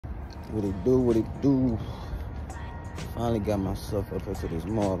What it do, what it do. Finally got myself up into this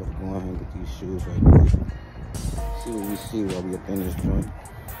mall. But go ahead and get these shoes right quick. See what we see while we up in this joint.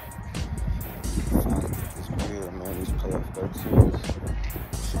 Finally get this pair, man. These playoff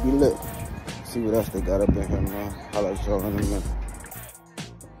 13s. Should be lit. See what else they got up in here, man. Holla at y'all in a minute.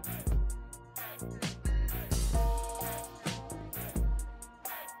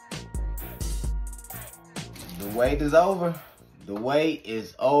 The wait is over. The wait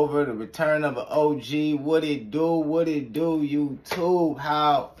is over. The return of an OG. What it do? What it do, YouTube?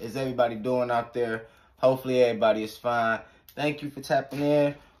 How is everybody doing out there? Hopefully everybody is fine. Thank you for tapping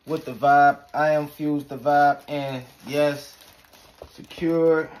in with the vibe. I am Fuse the Vibe. And yes,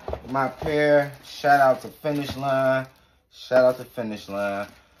 secured my pair. Shout out to Finish Line. Shout out to Finish Line.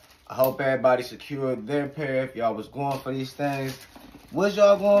 I hope everybody secured their pair. If y'all was going for these things, was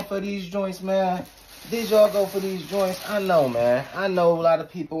y'all going for these joints, man? Did y'all go for these joints? I know, man. I know a lot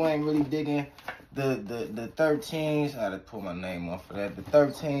of people ain't really digging the 13s. I had to put my name on for that. The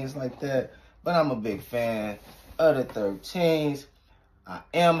 13s like that. But I'm a big fan of the 13s. I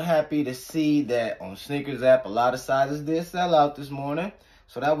am happy to see that on Sneakers app, a lot of sizes did sell out this morning.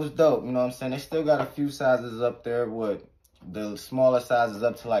 So that was dope. You know what I'm saying? They still got a few sizes up there. What? The smaller sizes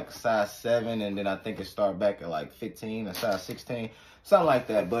up to like a size 7. And then I think it start back at like 15, a size 16. Something like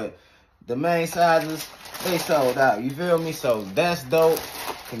that. But the main sizes, they sold out. You feel me? So that's dope.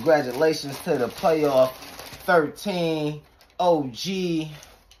 Congratulations to the playoff 13 OG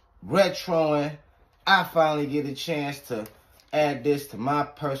retroing. I finally get a chance to add this to my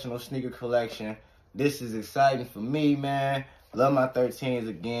personal sneaker collection. This is exciting for me, man. Love my 13s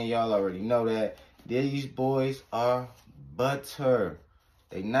again. Y'all already know that. These boys are butter.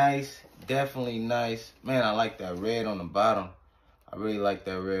 They nice. Definitely nice. Man, I like that red on the bottom. I really like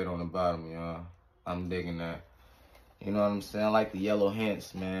that red on the bottom, y'all. I'm digging that. You know what I'm saying? I like the yellow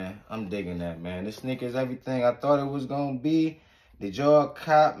hints, man. I'm digging that, man. This sneaker is everything I thought it was going to be. Did y'all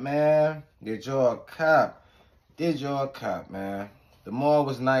cop, man? Did y'all cop? Did y'all cop, man? The mall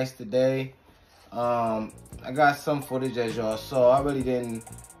was nice today. I got some footage, as y'all saw. I really didn't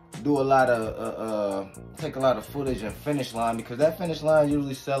do a lot of, take a lot of footage and Finish Line, because that Finish Line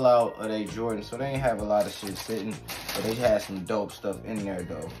usually sell out of their Jordan, so they ain't have a lot of shit sitting, but they had some dope stuff in there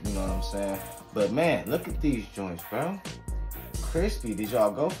though, you know what I'm saying? But man, look at these joints, bro. Crispy. Did y'all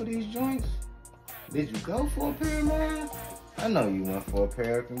go for these joints? Did you go for a pair, man? I know you went for a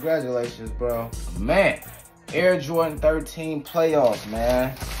pair. Congratulations, bro. Man, Air Jordan 13 playoffs,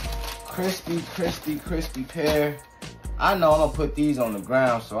 man. Crispy, crispy, crispy pair. I know I'm gonna put these on the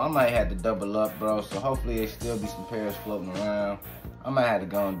ground, so I might have to double up, bro. So hopefully there still be some pairs floating around. I might have to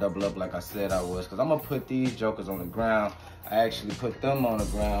go and double up like I said I was, because I'm gonna put these jokers on the ground. I actually put them on the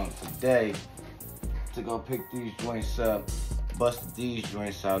ground today to go pick these joints up. Busted these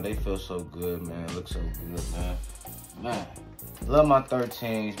joints out. They feel so good, man. Look so good, man. Man, love my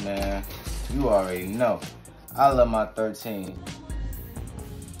 13s, man. You already know. I love my 13s.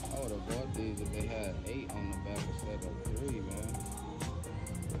 I would have bought these if they had 8 on the back instead of 3, man.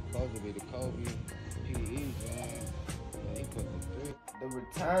 Supposed to be the Kobe PEs, man. And he put the 3. The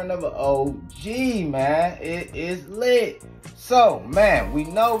return of an OG, man. It is lit. So, man, we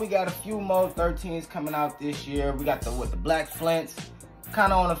know we got a few more 13s coming out this year. We got the black Flints.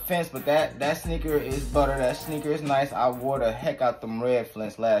 Kind of on the fence, but that sneaker is butter. That sneaker is nice. I wore the heck out them red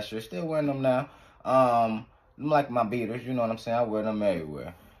Flints last year. Still wearing them now. Them like my beaters, you know what I'm saying? I wear them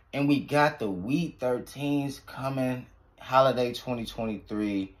everywhere. And we got the Wheat 13s coming holiday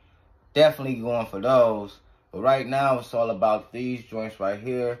 2023. Definitely going for those. But right now, it's all about these joints right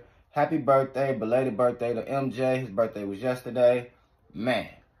here. Happy birthday, belated birthday to MJ. His birthday was yesterday. Man,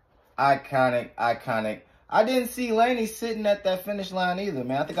 iconic, iconic. I didn't see Laney sitting at that Finish Line either,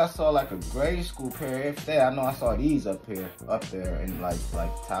 man. I think I saw like a grade school pair. If that, I know I saw these up there, and like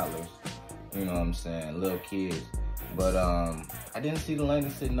toddlers. You know what I'm saying? Little kids. But I didn't see the Laney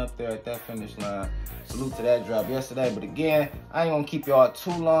sitting up there at that Finish Line. Salute to that drop yesterday. But again, I ain't gonna keep y'all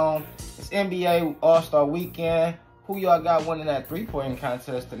too long. It's NBA All-Star Weekend. Who y'all got winning that three-point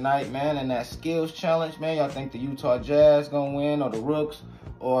contest tonight, man? And that skills challenge, man. Y'all think the Utah Jazz gonna win, or the Rooks,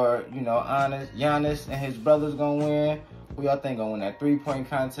 or, you know, Giannis and his brothers gonna win? Who y'all think gonna win that three-point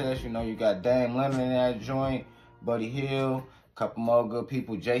contest? You know, you got Dame Lillard in that joint, Buddy Hield, a couple more good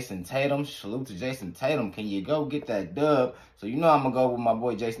people, Jason Tatum. Salute to Jason Tatum. Can you go get that dub? So you know I'm gonna go with my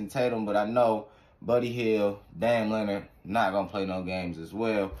boy Jason Tatum, but I know Buddy Hield, Dame Lillard not gonna play no games as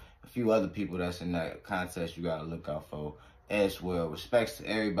well. A few other people that's in that contest you gotta look out for as well. Respects to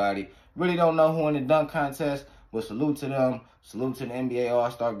everybody. Really don't know who in the dunk contest, but salute to them. Salute to the NBA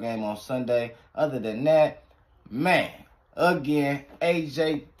All-Star Game on Sunday. Other than that, man, Again,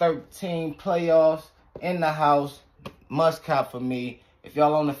 AJ13 playoffs in the house. Must cop for me. If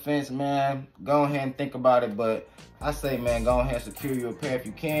y'all on the fence, man, go ahead and think about it. But I say, man, go ahead and secure you a pair if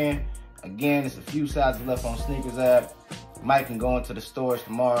you can. Again, there's a few sizes left on Sneakers app. Mike can go into the stores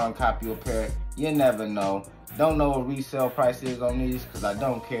tomorrow and copy you a pair. You never know. Don't know what resale price is on these because I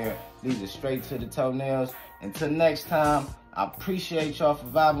don't care. These are straight to the toenails. Until next time, I appreciate y'all for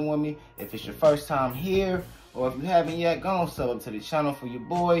vibing with me. If it's your first time here, or if you haven't yet, go and sub up to the channel for your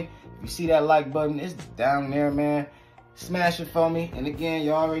boy. If you see that like button, it's down there, man. Smash it for me. And again,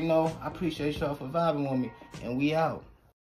 you already know, I appreciate y'all for vibing with me. And we out.